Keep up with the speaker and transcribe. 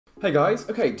Hey guys,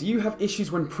 okay, do you have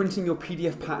issues when printing your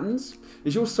PDF patterns?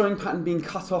 Is your sewing pattern being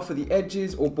cut off at the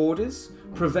edges or borders,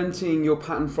 preventing your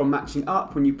pattern from matching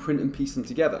up when you print and piece them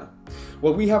together?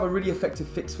 Well, we have a really effective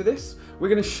fix for this. We're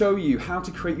going to show you how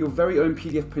to create your very own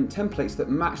PDF print templates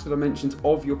that match the dimensions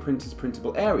of your printer's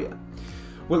printable area.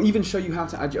 We'll even show you how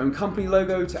to add your own company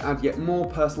logo to add yet more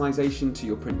personalization to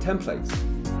your print templates.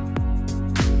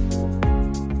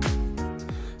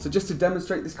 So just to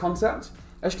demonstrate this concept,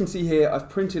 as you can see here, I've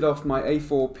printed off my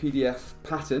A4 PDF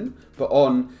pattern, but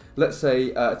on, let's say,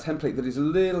 a template that is a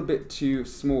little bit too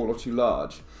small or too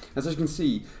large. As you can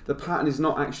see, the pattern is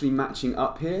not actually matching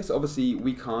up here, so obviously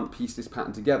we can't piece this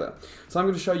pattern together. So I'm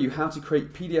going to show you how to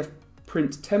create PDF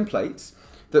print templates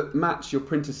that match your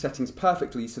printer settings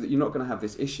perfectly so that you're not going to have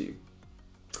this issue.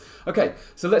 Okay,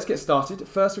 so let's get started.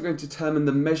 First, we're going to determine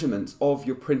the measurements of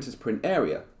your printer's print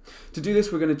area. To do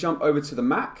this, we're going to jump over to the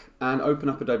Mac and open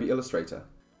up Adobe Illustrator.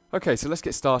 Okay, so let's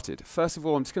get started. First of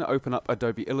all, I'm just going to open up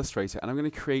Adobe Illustrator and I'm going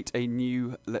to create a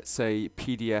new, let's say,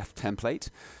 PDF template.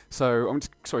 So I'm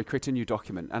just, create a new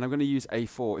document and I'm going to use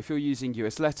A4. If you're using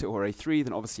US Letter or A3,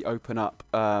 then obviously open up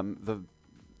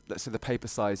let's say the paper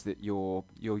size that you're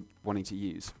wanting to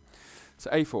use. So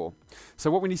A4.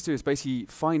 So what we need to do is basically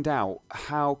find out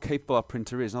how capable our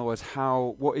printer is. In other words,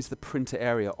 what is the printer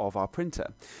area of our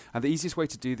printer? And the easiest way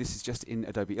to do this is just in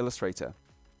Adobe Illustrator.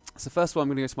 So first of all, I'm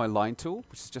going to go to my line tool,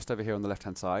 which is just over here on the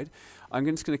left-hand side. I'm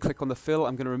just going to click on the fill.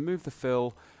 I'm going to remove the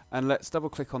fill, and let's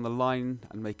double-click on the line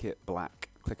and make it black.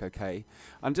 Click OK.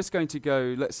 I'm just going to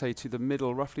go, let's say, to the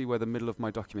middle, roughly where the middle of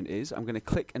my document is. I'm going to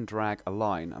click and drag a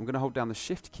line. I'm going to hold down the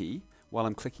Shift key while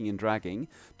I'm clicking and dragging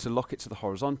to lock it to the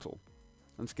horizontal.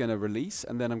 I'm just going to release,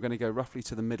 and then I'm going to go roughly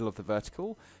to the middle of the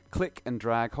vertical, click and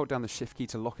drag, hold down the Shift key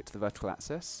to lock it to the vertical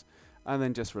axis, and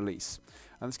then just release.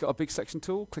 And it's got a big selection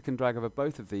tool, click and drag over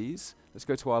both of these. Let's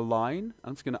go to our line.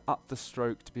 I'm just going to up the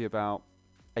stroke to be about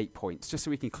 8 points, just so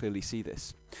we can clearly see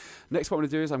this. Next, what I'm going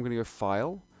to do is I'm going to go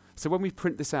File. So when we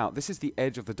print this out, this is the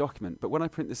edge of the document, but when I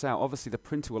print this out, obviously the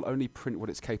printer will only print what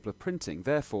it's capable of printing.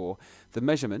 Therefore, the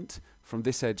measurement from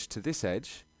this edge to this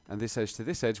edge and this edge to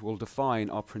this edge will define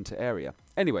our printer area.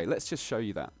 Anyway, let's just show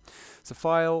you that. So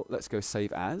File, let's go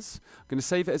Save As. I'm going to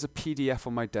save it as a PDF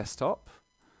on my desktop.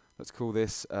 Let's call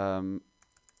this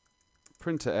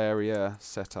printer area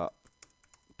setup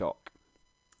doc.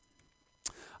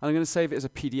 And I'm going to save it as a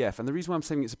PDF. And the reason why I'm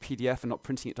saving it as a PDF and not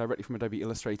printing it directly from Adobe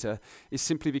Illustrator is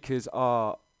simply because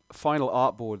our final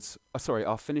artboards,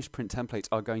 our finished print templates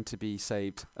are going to be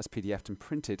saved as PDF and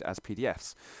printed as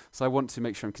PDFs. So I want to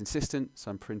make sure I'm consistent, so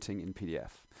I'm printing in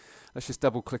PDF. Let's just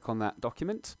double click on that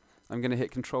document. I'm going to hit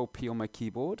Control P on my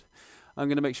keyboard. I'm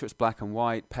going to make sure it's black and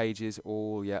white, pages,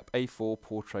 all, yep, A4,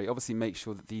 portrait. Obviously make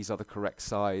sure that these are the correct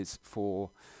size for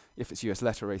if it's US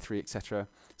Letter, A3, etc.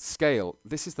 Scale,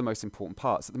 this is the most important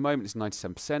part. So at the moment it's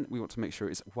 97%. We want to make sure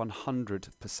it's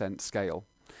 100% scale.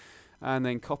 And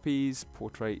then copies,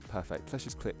 portrait, perfect. Let's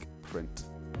just click print.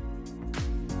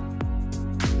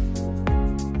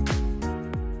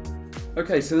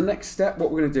 Okay, so the next step,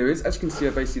 what we're going to do is, as you can see,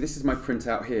 basically this is my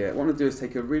printout here. What I'm going to do is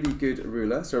take a really good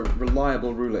ruler, so a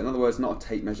reliable ruler, in other words, not a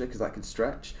tape measure because that could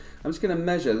stretch. I'm just going to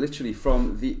measure literally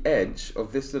from the edge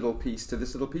of this little piece to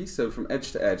this little piece, so from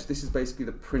edge to edge. This is basically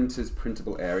the printer's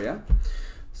printable area.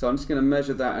 So I'm just going to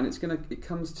measure that, and it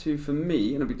comes to, for me,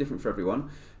 and it'll be different for everyone,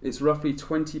 it's roughly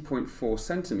 20.4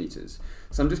 centimeters.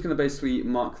 So I'm just going to basically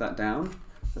mark that down.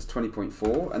 That's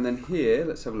 20.4, and then here,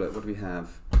 let's have a look. What do we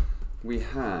have? We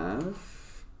have,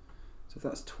 so if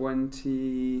that's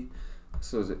 20,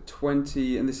 so is it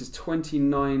 20, and this is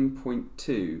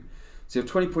 29.2. So you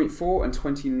have 20.4 and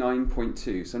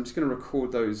 29.2. So I'm just going to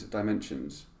record those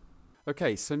dimensions.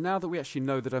 Okay, so now that we actually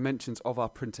know the dimensions of our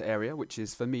printer area, which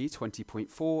is for me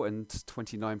 20.4 and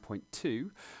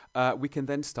 29.2, we can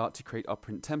then start to create our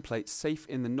print templates safe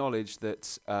in the knowledge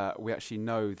that we actually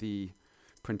know the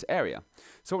print area.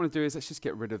 So what I want to do is let's just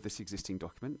get rid of this existing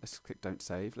document. Let's click Don't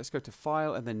Save. Let's go to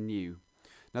File and then New.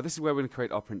 Now this is where we're going to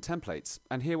create our print templates.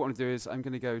 And here what I'm going to do is I'm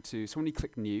going to go to, so when you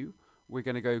click New, we're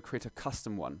going to go create a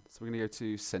custom one. So we're going to go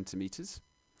to centimeters.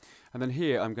 And then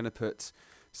here I'm going to put,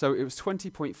 so it was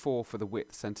 20.4 for the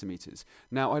width, centimeters.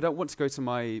 Now I don't want to go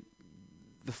to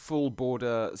the full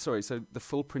border, so the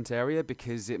full print area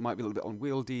because it might be a little bit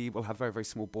unwieldy. We'll have very, very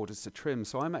small borders to trim.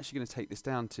 So I'm actually going to take this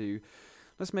down to,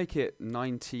 let's make it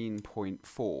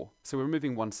 19.4. So we're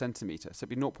removing 1 centimeter. So it'd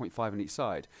be 0.5 on each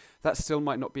side. That still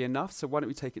might not be enough. So why don't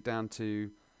we take it down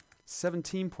to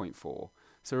 17.4.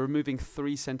 So we're removing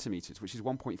 3 centimeters, which is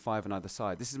 1.5 on either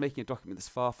side. This is making a document that's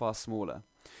far, far smaller.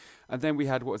 And then we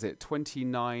had, what was it,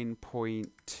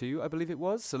 29.2, I believe it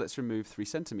was. So let's remove 3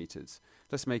 centimeters.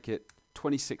 Let's make it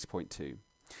 26.2.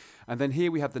 And then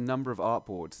here we have the number of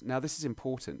artboards. Now this is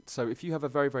important. So if you have a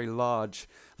very, very large,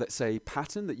 let's say,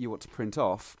 pattern that you want to print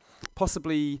off,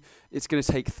 possibly it's going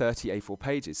to take 30 A4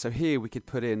 pages. So here we could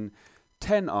put in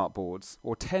 10 artboards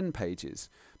or 10 pages.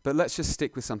 But let's just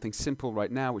stick with something simple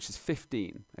right now, which is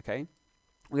 15, okay?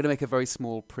 We're going to make a very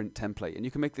small print template. And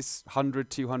you can make this 100,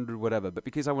 200, whatever. But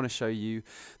because I want to show you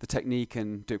the technique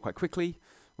and do it quite quickly,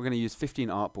 we're going to use 15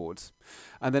 artboards.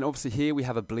 And then obviously here we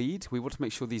have a bleed. We want to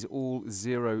make sure these are all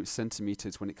 0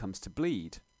 centimeters when it comes to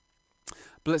bleed.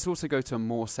 But let's also go to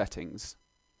more settings,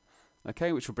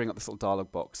 okay, which will bring up this little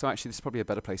dialog box. So actually this is probably a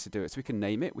better place to do it. So we can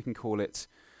name it. We can call it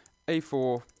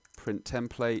A4 print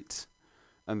template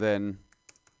and then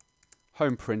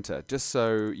home printer, just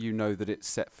so you know that it's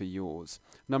set for yours.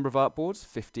 Number of artboards,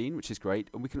 15, which is great.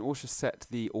 And we can also set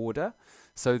the order.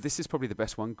 So this is probably the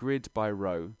best one, grid by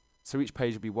row. So each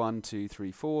page will be 1, 2,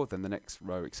 3, 4, then the next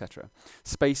row, etc.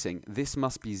 Spacing, this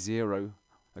must be 0.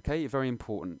 Okay, very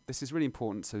important. This is really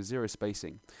important, so 0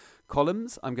 spacing.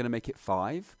 Columns, I'm going to make it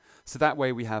 5. So that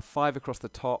way we have 5 across the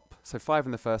top. So 5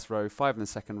 in the first row, 5 in the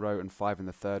second row, and 5 in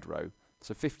the third row.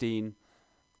 So 15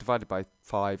 divided by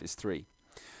 5 is 3.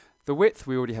 The width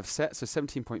we already have set, so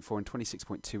 17.4 and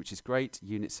 26.2, which is great.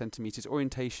 Unit centimeters.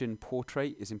 Orientation,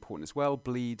 portrait is important as well.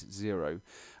 Bleed, 0.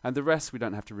 And the rest we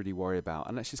don't have to really worry about.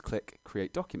 And let's just click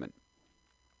Create Document.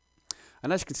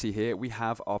 And as you can see here, we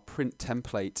have our print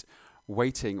template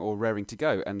waiting or raring to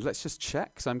go. And let's just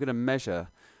check. So I'm going to measure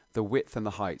the width and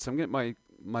the height. So I'm going to get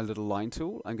my little line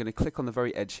tool. I'm going to click on the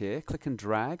very edge here, click and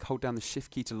drag, hold down the Shift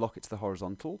key to lock it to the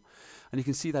horizontal. And you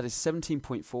can see that is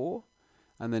 17.4.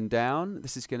 And then down,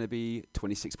 this is going to be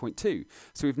 26.2.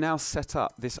 So we've now set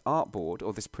up this artboard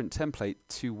or this print template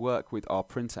to work with our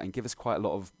printer and give us quite a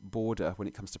lot of border when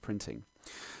it comes to printing.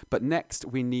 But next,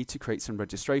 we need to create some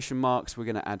registration marks. We're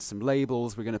going to add some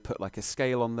labels. We're going to put like a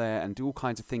scale on there and do all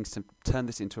kinds of things to turn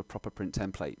this into a proper print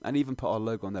template and even put our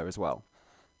logo on there as well.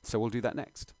 So we'll do that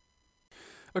next.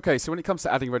 Okay, so when it comes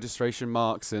to adding registration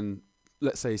marks and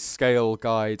let's say scale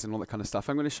guides and all that kind of stuff,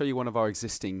 I'm going to show you one of our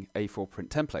existing A4 print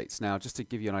templates. Now, just to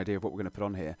give you an idea of what we're going to put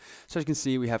on here. So as you can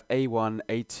see, we have A1,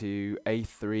 A2,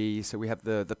 A3. So we have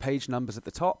the page numbers at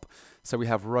the top. So we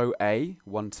have row A,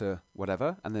 1 to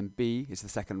whatever, and then B is the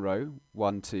second row,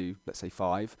 1 to, let's say,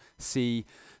 5. C,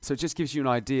 so it just gives you an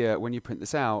idea when you print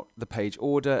this out, the page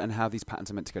order and how these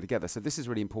patterns are meant to go together. So this is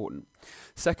really important.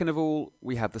 Second of all,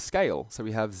 we have the scale. So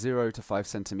we have 0 to 5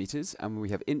 centimeters, and we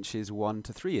have inches, 1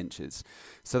 to 3 inches.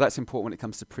 So that's important when it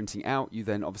comes to printing out. You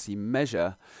then obviously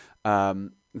measure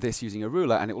this using a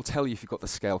ruler, and it will tell you if you've got the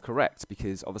scale correct,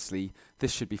 because obviously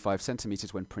this should be 5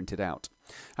 centimeters when printed out.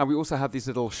 And we also have these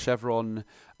little chevron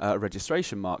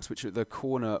registration marks, which are at the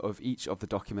corner of each of the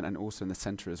document and also in the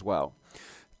center as well.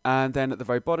 And then at the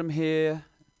very bottom here,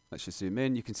 let's just zoom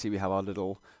in, you can see we have our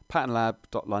little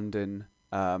patternlab.london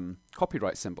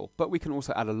copyright symbol, but we can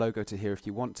also add a logo to here if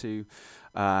you want to,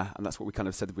 and that's what we kind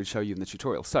of said we'd show you in the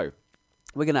tutorial. So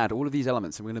we're going to add all of these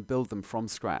elements and we're going to build them from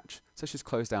scratch. So let's just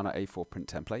close down our A4 print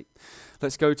template.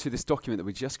 Let's go to this document that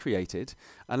we just created,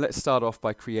 and let's start off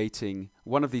by creating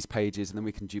one of these pages, and then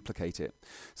we can duplicate it.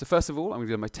 So first of all, I'm going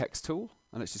to go to my text tool,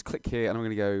 and let's just click here, and I'm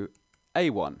going to go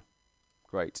A1.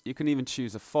 Great. You can even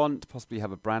choose a font, possibly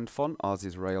have a brand font. Ours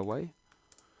is Railway.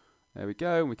 There we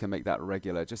go, and we can make that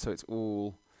regular, just so it's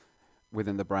all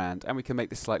within the brand. And we can make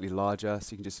this slightly larger,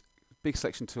 so you can just big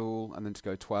selection tool, and then just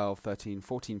go 12, 13,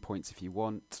 14 points if you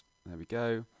want. There we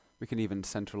go. We can even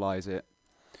centralize it,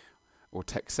 or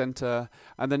text center.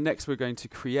 And then next we're going to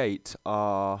create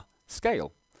our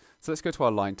scale. So let's go to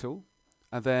our line tool,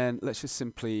 and then let's just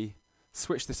simply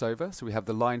switch this over. So we have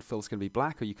the line fill is going to be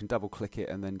black, or you can double click it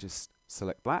and then just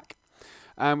select black.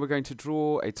 And we're going to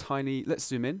draw a tiny, let's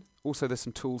zoom in. Also, there's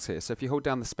some tools here. So if you hold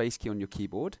down the space key on your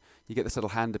keyboard, you get this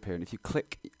little hand appear. And if you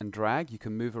click and drag, you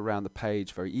can move around the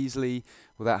page very easily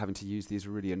without having to use these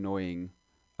really annoying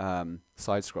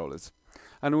side scrollers.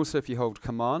 And also, if you hold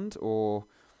Command or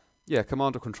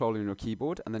Control on your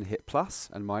keyboard and then hit plus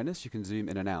and minus, you can zoom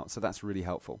in and out. So that's really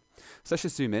helpful. So let's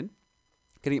just zoom in.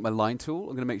 Getting at my line tool,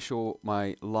 I'm going to make sure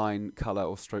my line color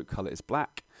or stroke color is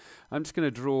black. I'm just going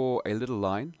to draw a little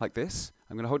line like this.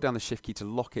 I'm going to hold down the Shift key to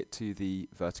lock it to the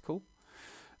vertical.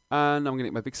 And I'm going to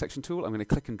get my big section tool. I'm going to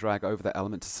click and drag over that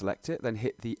element to select it, then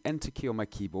hit the Enter key on my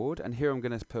keyboard. And here I'm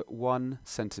going to put 1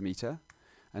 centimeter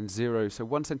and 0, so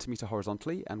 1 centimeter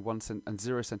horizontally and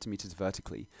 0 centimeters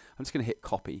vertically. I'm just going to hit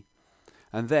copy.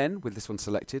 And then, with this one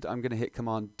selected, I'm going to hit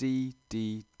Command D,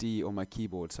 D, D on my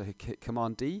keyboard. So hit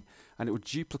Command D, and it will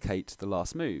duplicate the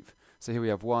last move. So here we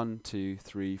have 1, 2,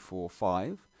 3, 4,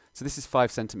 5. So this is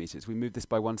 5 centimeters. We move this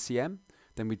by 1 cm.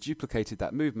 then we duplicated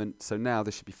that movement, so now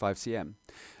this should be 5 cm.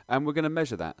 And we're going to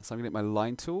measure that. So I'm going to get my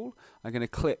line tool, I'm going to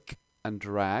click and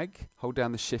drag, hold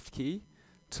down the shift key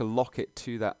to lock it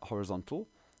to that horizontal.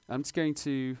 I'm just going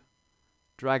to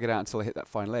drag it out until I hit that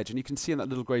final edge. And you can see in that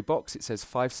little grey box it says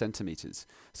 5 centimeters.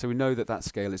 So we know that that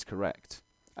scale is correct.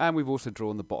 And we've also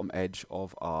drawn the bottom edge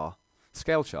of our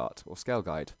scale chart or scale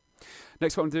guide.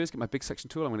 Next, what I'm going to do is get my big section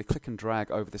tool. I'm going to click and drag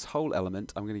over this whole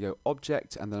element. I'm going to go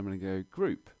Object, and then I'm going to go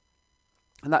Group.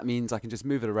 And that means I can just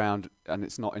move it around, and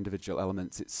it's not individual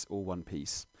elements, it's all one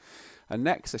piece. And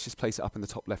next, let's just place it up in the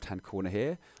top left-hand corner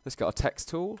here. Let's get our text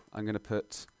tool. I'm going to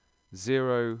put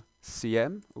 0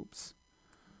 cm. Oops.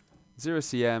 0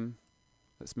 cm.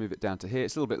 Let's move it down to here.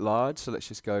 It's a little bit large, so let's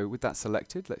just go with that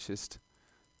selected. Let's just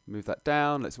move that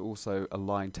down. Let's also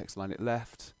align text line it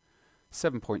left.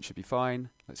 7 points should be fine.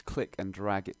 Let's click and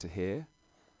drag it to here.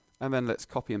 And then let's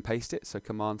copy and paste it. So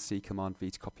Command C, Command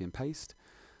V to copy and paste.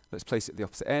 Let's place it at the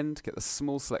opposite end, get the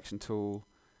small selection tool,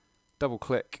 double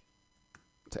click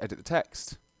to edit the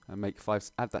text, and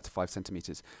add that to 5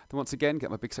 centimeters. Then once again, get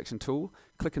my big section tool,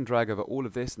 click and drag over all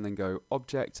of this, and then go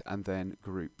Object and then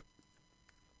Group.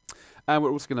 And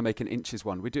we're also going to make an inches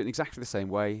one. We do it in exactly the same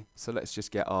way. So let's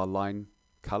just get our line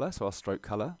color, so our stroke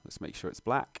color. Let's make sure it's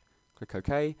black. Click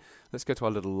OK. Let's go to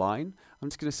our little line. I'm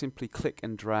just going to simply click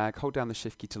and drag, hold down the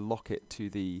shift key to lock it to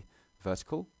the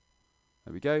vertical.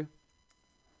 There we go.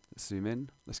 Let's zoom in.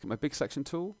 Let's get my big selection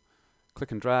tool,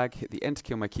 click and drag, hit the Enter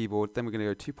key on my keyboard. Then we're going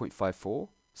to go 2.54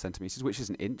 centimeters, which is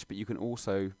an inch, but you can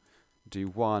also do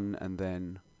 1 and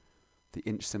then the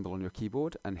inch symbol on your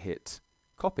keyboard and hit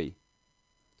Copy.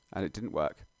 And it didn't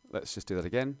work. Let's just do that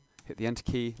again. Hit the Enter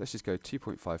key. Let's just go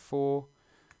 2.54 for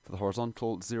the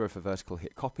horizontal, 0 for vertical,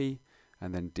 hit Copy,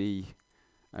 and then D,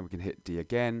 and we can hit D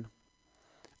again.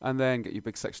 And then get your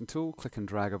big selection tool, click and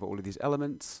drag over all of these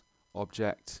elements,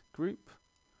 Object, Group.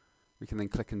 We can then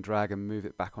click and drag and move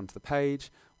it back onto the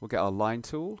page. We'll get our line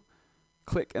tool,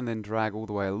 click and then drag all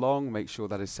the way along, make sure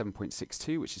that is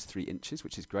 7.62, which is 3 inches,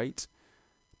 which is great.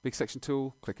 Big section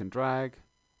tool, click and drag,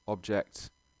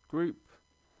 Object, Group,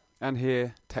 and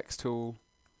here, text tool,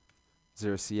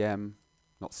 0 cm,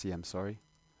 not cm, sorry,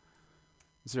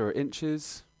 0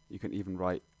 inches. You can even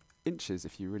write inches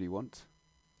if you really want,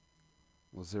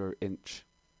 or 0 inch.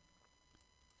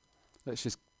 Let's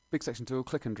just big section tool,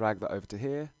 click and drag that over to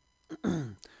here.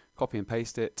 Copy and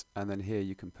paste it, and then here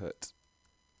you can put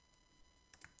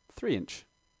 3 inch.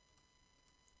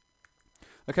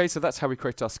 Okay, so that's how we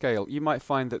create our scale. You might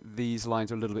find that these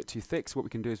lines are a little bit too thick, so what we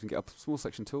can do is we can get a small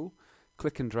section tool,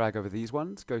 click and drag over these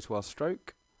ones, go to our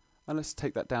stroke, and let's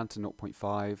take that down to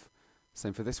 0.5.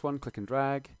 Same for this one, click and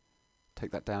drag,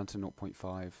 take that down to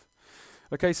 0.5.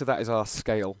 Okay, so that is our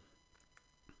scale.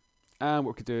 And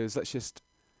what we could do is let's just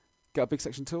get our big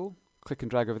section tool, click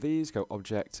and drag over these, go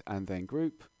Object and then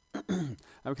Group. And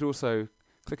we could also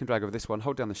click and drag over this one,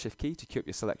 hold down the Shift key to queue up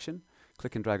your selection,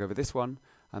 click and drag over this one,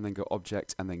 and then go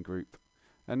Object and then Group.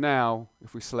 And now,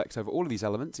 if we select over all of these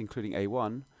elements, including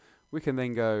A1, we can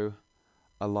then go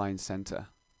Align Center.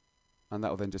 And that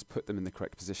will then just put them in the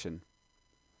correct position,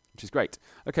 which is great.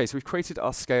 Okay, so we've created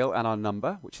our scale and our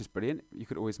number, which is brilliant. You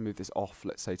could always move this off,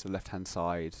 let's say, to the left-hand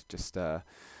side, just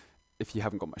if you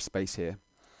haven't got much space here.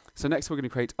 So next we're going to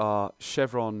create our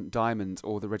chevron diamonds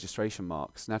or the registration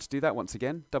marks. Now to do that, once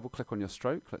again, double click on your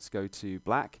stroke. Let's go to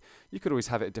black. You could always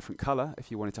have it a different color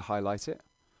if you wanted to highlight it.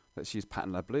 Let's use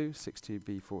Pattern Lab Blue,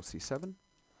 62B4C7.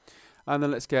 And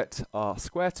then let's get our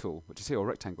square tool, which is here, or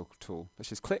rectangle tool. Let's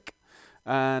just click,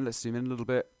 and let's zoom in a little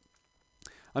bit.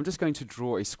 I'm just going to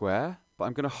draw a square, but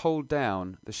I'm going to hold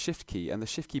down the Shift key, and the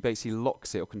Shift key basically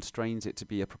locks it or constrains it to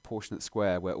be a proportionate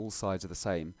square where all sides are the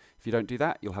same. If you don't do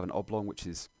that, you'll have an oblong, which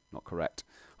is not correct.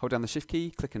 Hold down the Shift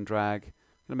key, click and drag.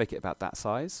 I'm going to make it about that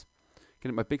size.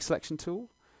 Get my big selection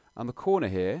tool. On the corner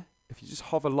here, if you just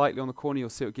hover lightly on the corner, you'll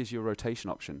see it gives you a rotation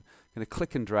option. I'm going to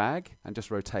click and drag and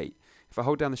just rotate. If I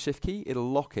hold down the Shift key,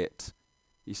 it'll lock it,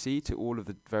 you see, to all of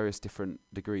the various different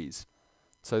degrees.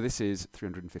 So this is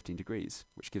 315 degrees,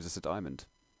 which gives us a diamond.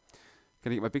 I'm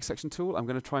going to get my big selection tool. I'm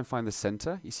going to try and find the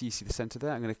center. You see the center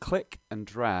there. I'm going to click and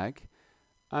drag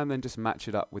and then just match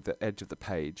it up with the edge of the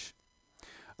page.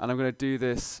 And I'm going to do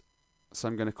this, so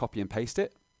I'm going to copy and paste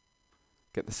it.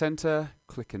 Get the center,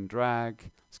 click and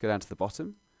drag. Let's go down to the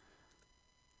bottom.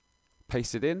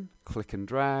 Paste it in, click and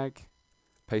drag.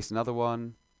 Paste another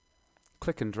one,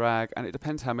 click and drag. And it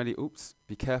depends how many, oops,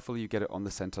 be careful you get it on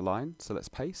the center line. So let's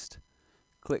paste,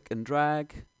 click and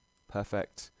drag.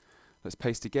 Perfect. Let's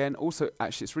paste again. Also,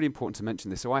 actually, it's really important to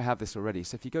mention this. So I have this already.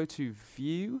 So if you go to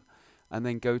View and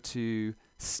then go to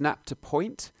Snap to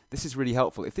Point, this is really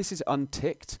helpful. If this is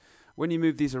unticked, when you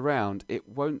move these around, it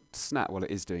won't snap. Well,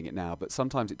 it is doing it now, but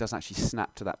sometimes it doesn't actually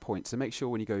snap to that point. So make sure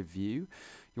when you go view,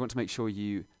 you want to make sure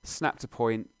you snap to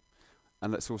point,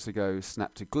 and let's also go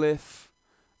snap to glyph.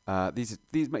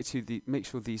 Make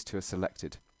sure these two are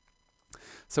selected.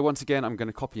 So once again, I'm going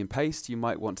to copy and paste. You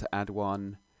might want to add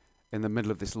one in the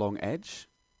middle of this long edge.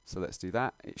 So let's do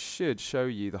that. It should show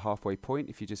you the halfway point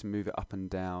if you just move it up and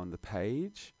down the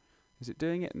page. Is it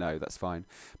doing it? No, that's fine.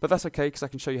 But that's okay, because I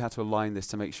can show you how to align this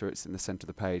to make sure it's in the center of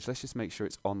the page. Let's just make sure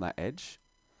it's on that edge.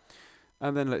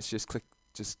 And then let's just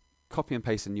copy and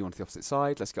paste a new one to the opposite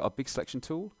side. Let's get our big selection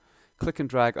tool, click and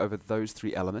drag over those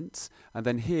three elements. And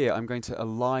then here, I'm going to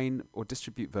align or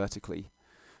distribute vertically.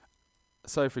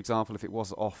 So for example, if it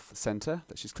was off center,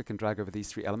 let's just click and drag over these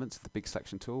three elements with the big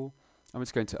selection tool. I'm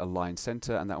just going to align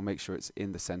center, and that will make sure it's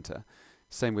in the center.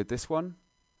 Same with this one.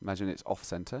 Imagine it's off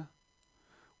center.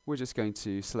 We're just going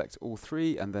to select all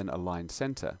three and then align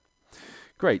center.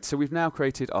 Great, so we've now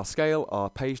created our scale, our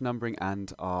page numbering,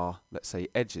 and our, let's say,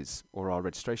 edges or our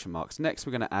registration marks. Next,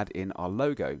 we're going to add in our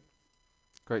logo.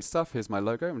 Great stuff, here's my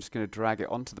logo. I'm just going to drag it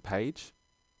onto the page.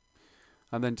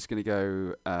 And then just going to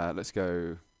go,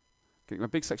 get my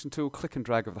big selection tool, click and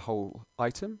drag over the whole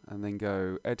item, and then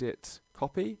go edit,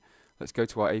 copy. Let's go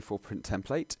to our A4 print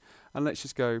template, and let's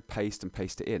just go paste and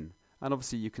paste it in. And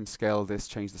obviously you can scale this,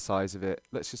 change the size of it.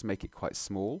 Let's just make it quite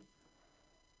small.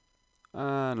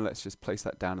 And let's just place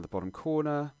that down in the bottom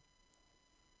corner.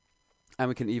 And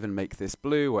we can even make this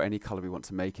blue or any color we want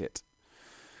to make it.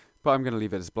 But I'm going to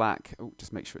leave it as black. Oh,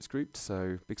 just make sure it's grouped.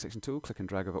 So big selection tool, click and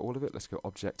drag over all of it. Let's go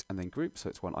object and then group, so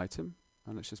it's one item.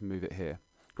 And let's just move it here.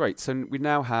 Great, so we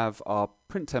now have our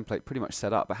print template pretty much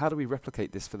set up, but how do we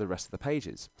replicate this for the rest of the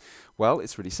pages? Well,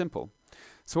 it's really simple.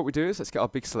 So what we do is, let's get our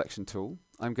big selection tool.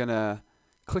 I'm going to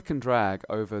click and drag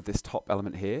over this top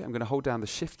element here. I'm going to hold down the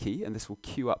shift key, and this will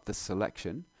queue up the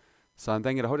selection. So I'm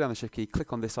then going to hold down the shift key,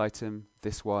 click on this item,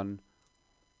 this one,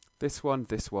 this one,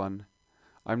 this one.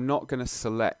 I'm not going to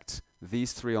select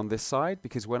these three on this side,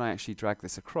 because when I actually drag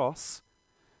this across,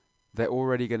 they're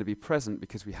already going to be present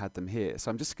because we had them here.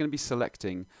 So I'm just going to be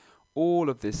selecting all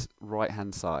of this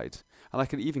right-hand side. And I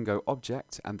can even go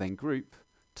object and then group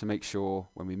to make sure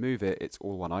when we move it, it's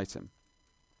all one item.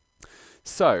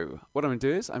 So what I'm going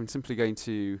to do is I'm simply going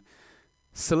to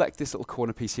select this little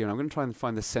corner piece here, and I'm going to try and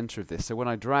find the center of this. So when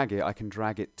I drag it, I can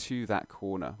drag it to that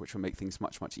corner, which will make things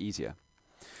much, much easier.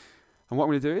 And what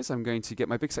I'm going to do is I'm going to get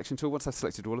my big selection tool. Once I've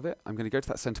selected all of it, I'm going to go to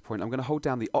that center point. I'm going to hold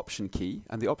down the option key,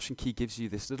 and the option key gives you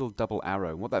this little double arrow.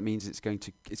 And what that means is it's going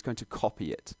to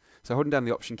copy it. So holding down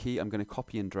the option key, I'm going to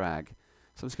copy and drag.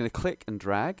 So I'm just going to click and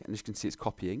drag, and as you can see, it's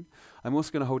copying. I'm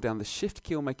also going to hold down the shift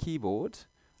key on my keyboard,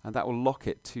 and that will lock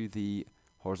it to the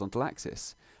horizontal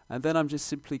axis. And then I'm just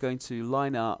simply going to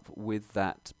line up with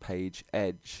that page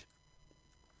edge,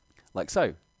 like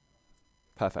so.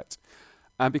 Perfect.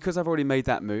 And because I've already made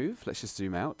that move, let's just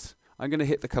zoom out, I'm going to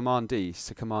hit the Command D,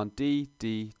 so Command D,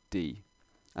 D, D.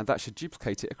 And that should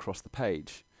duplicate it across the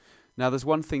page. Now there's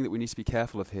one thing that we need to be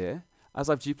careful of here. As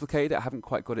I've duplicated it, I haven't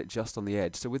quite got it just on the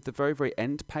edge. So with the very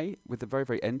end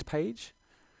page,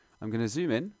 I'm going to zoom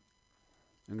in.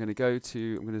 I'm going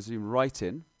to zoom right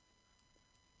in.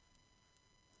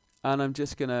 And I'm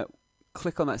just going to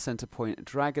click on that center point,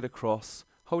 drag it across,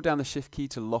 hold down the shift key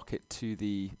to lock it to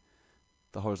the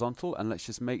horizontal, and let's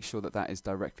just make sure that that is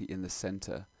directly in the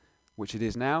center, which it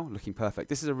is now, looking perfect.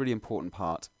 This is a really important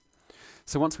part.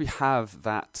 So once we have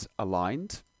that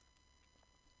aligned,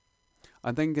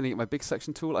 I'm then going to get my big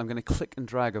selection tool. I'm going to click and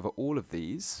drag over all of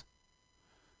these.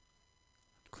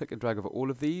 Click and drag over all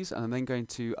of these, and I'm then going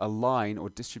to align or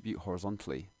distribute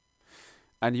horizontally.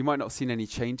 And you might not have seen any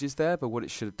changes there, but what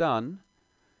it should have done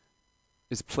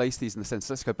is place these in the center.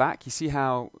 So let's go back. You see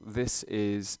how this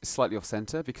is slightly off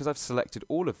center? Because I've selected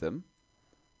all of them,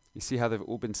 you see how they've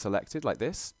all been selected like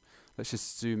this? Let's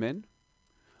just zoom in.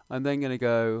 I'm then going to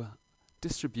go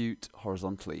distribute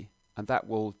horizontally, and that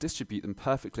will distribute them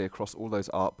perfectly across all those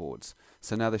artboards.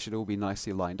 So now they should all be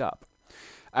nicely lined up.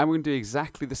 And we're going to do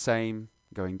exactly the same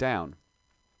going down.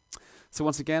 So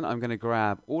once again, I'm going to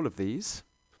grab all of these.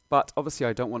 But obviously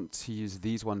I don't want to use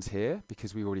these ones here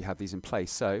because we already have these in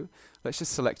place. So let's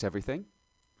just select everything.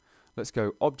 Let's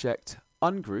go Object,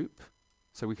 Ungroup,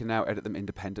 so we can now edit them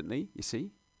independently, you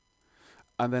see.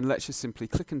 And then let's just simply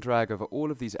click and drag over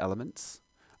all of these elements,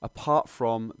 apart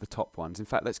from the top ones. In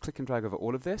fact, let's click and drag over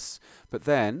all of this, but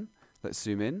then let's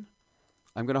zoom in.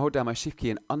 I'm going to hold down my Shift key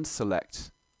and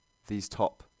unselect these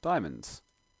top diamonds.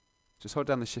 Just hold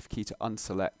down the Shift key to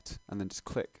unselect, and then just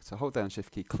click. So hold down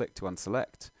Shift key, click to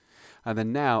unselect. And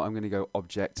then now I'm going to go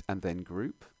Object and then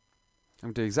Group. I'm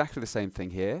going to do exactly the same thing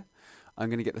here. I'm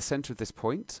going to get the center of this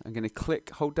point. I'm going to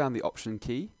click, hold down the Option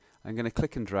key, I'm going to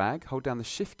click and drag, hold down the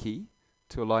Shift key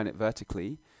to align it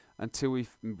vertically until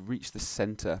we've reached the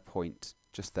center point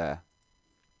just there.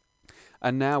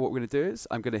 And now what we're going to do is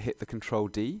I'm going to hit the Control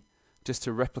D just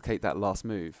to replicate that last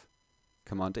move.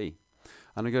 Command D.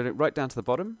 And I'm going to go right down to the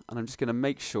bottom, and I'm just going to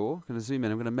make sure, I'm going to zoom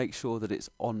in, I'm going to make sure that it's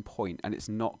on point, and it's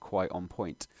not quite on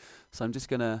point. So I'm just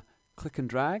going to click and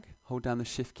drag, hold down the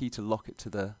Shift key to lock it to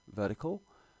the vertical,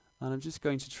 and I'm just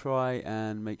going to try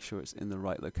and make sure it's in the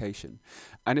right location.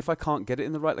 And if I can't get it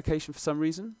in the right location for some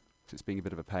reason, because it's being a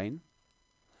bit of a pain,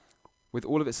 with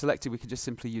all of it selected, we can just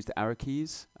simply use the arrow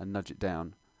keys and nudge it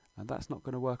down, and that's not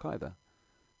going to work either.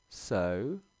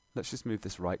 So let's just move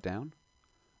this right down.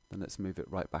 Then let's move it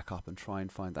right back up and try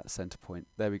and find that center point.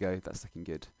 There we go, that's looking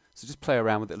good. So just play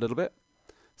around with it a little bit.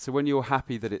 So when you're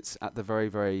happy that it's at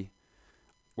the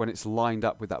when it's lined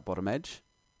up with that bottom edge,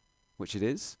 which it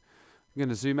is, I'm going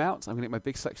to zoom out, I'm going to get my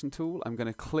big selection tool, I'm going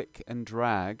to click and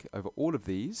drag over all of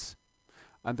these,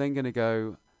 and then going to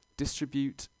go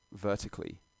distribute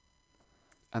vertically.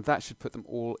 And that should put them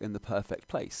all in the perfect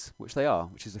place, which they are,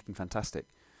 which is looking fantastic.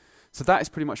 So that is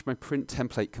pretty much my print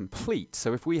template complete.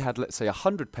 So if we had, let's say,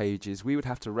 100 pages, we would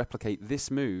have to replicate this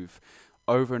move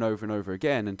over and over and over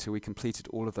again until we completed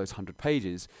all of those 100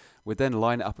 pages. We'd then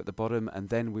line it up at the bottom, and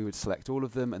then we would select all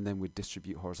of them, and then we'd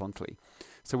distribute horizontally.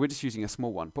 So we're just using a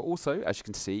small one. But also, as you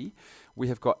can see, we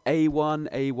have got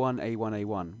A1, A1, A1,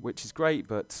 A1, which is great,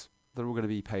 but they're all going to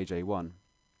be page A1.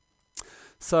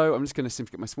 So I'm just going to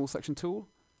simply get my small selection tool,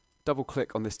 double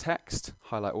click on this text,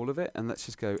 highlight all of it, and let's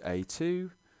just go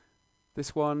A2,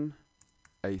 this one,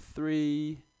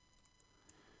 A3,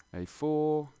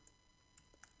 A4,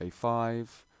 A5.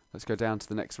 Let's go down to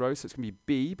the next row. So it's going to be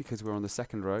B because we're on the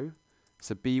second row.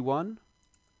 So B1,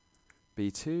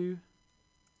 B2,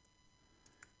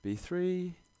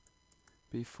 B3,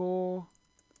 B4,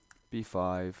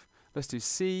 B5. Let's do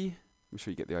C. I'm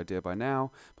sure you get the idea by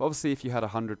now. But obviously if you had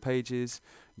 100 pages,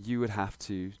 you would have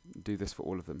to do this for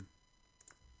all of them.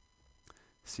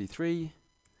 C3,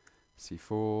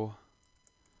 C4,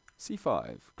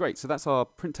 C5. Great, so that's our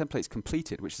print templates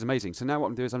completed, which is amazing. So now what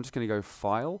I'm doing is I'm just going to go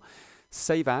File,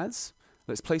 Save As.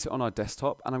 Let's place it on our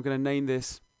desktop, and I'm going to name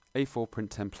this A4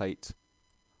 Print Template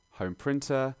Home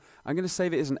Printer. I'm going to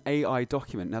save it as an AI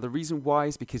document. Now the reason why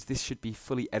is because this should be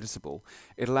fully editable.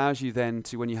 It allows you then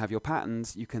to, when you have your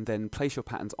patterns, you can then place your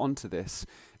patterns onto this.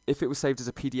 If it was saved as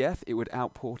a PDF, it would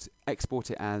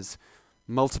export it as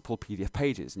multiple PDF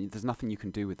pages, and there's nothing you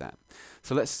can do with that.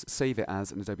 So let's save it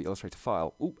as an Adobe Illustrator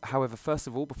file. Ooh, however, first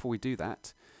of all, before we do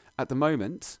that, at the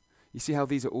moment, you see how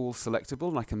these are all selectable,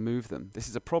 and I can move them. This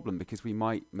is a problem because we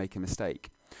might make a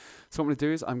mistake. So what I'm going to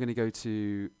do is I'm going to go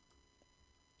to,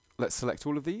 let's select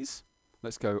all of these.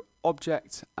 Let's go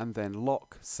Object and then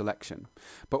Lock Selection.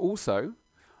 But also,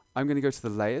 I'm going to go to the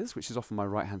Layers, which is off on my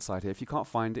right-hand side here. If you can't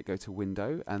find it, go to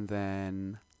Window and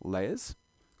then Layers.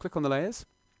 Click on the Layers.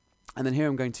 And then here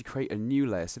I'm going to create a new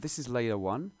layer. So this is layer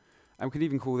 1. And we could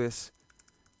even call this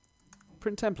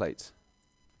Print Template.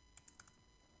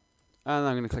 And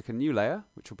I'm going to click a new layer,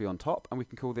 which will be on top. And we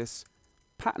can call this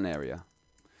Pattern Area.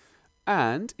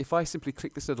 And if I simply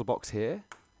click this little box here,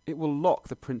 it will lock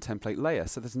the Print Template layer.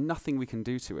 So there's nothing we can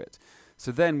do to it.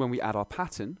 So then when we add our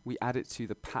pattern, we add it to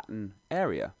the Pattern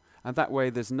Area. And that way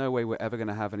there's no way we're ever going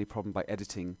to have any problem by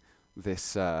editing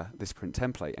this print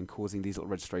template and causing these little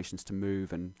registrations to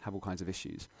move and have all kinds of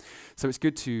issues. So it's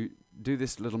good to do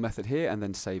this little method here and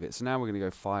then save it. So now we're going to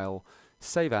go File,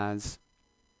 Save As,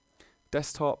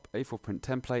 Desktop, A4 Print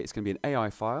Template. It's going to be an AI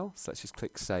file, so let's just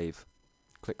click Save.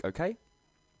 Click OK.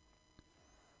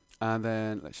 And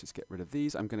then let's just get rid of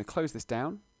these. I'm going to close this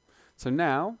down. So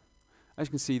now, as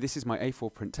you can see, this is my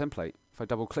A4 print template. If I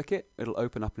double click it, it'll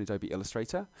open up in Adobe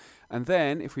Illustrator. And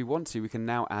then, if we want to, we can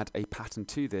now add a pattern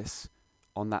to this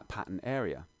on that pattern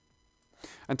area.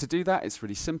 And to do that, it's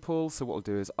really simple. So what I'll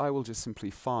do is I will just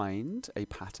simply find a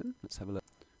pattern. Let's have a look.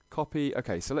 Copy.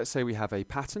 Okay, so let's say we have a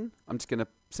pattern. I'm just going to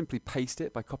simply paste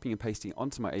it by copying and pasting it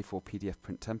onto my A4 PDF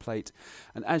print template.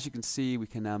 And as you can see, we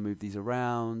can now move these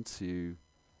around to...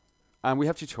 And we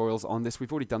have tutorials on this.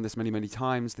 We've already done this many, many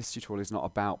times. This tutorial is not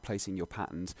about placing your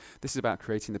patterns. This is about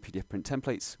creating the PDF print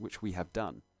templates, which we have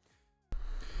done.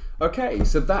 Okay,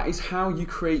 so that is how you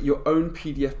create your own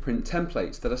PDF print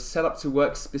templates that are set up to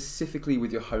work specifically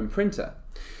with your home printer.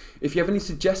 If you have any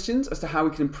suggestions as to how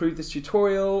we can improve this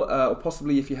tutorial, or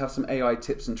possibly if you have some AI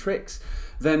tips and tricks,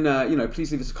 then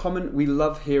please leave us a comment. We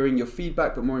love hearing your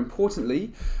feedback, but more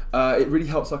importantly, it really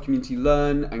helps our community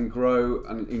learn and grow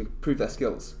and improve their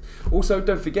skills. Also,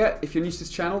 don't forget, if you're new to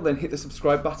this channel, then hit the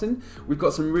subscribe button. We've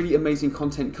got some really amazing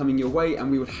content coming your way,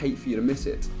 and we would hate for you to miss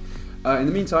it. In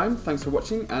the meantime, thanks for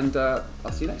watching, and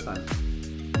I'll see you next time.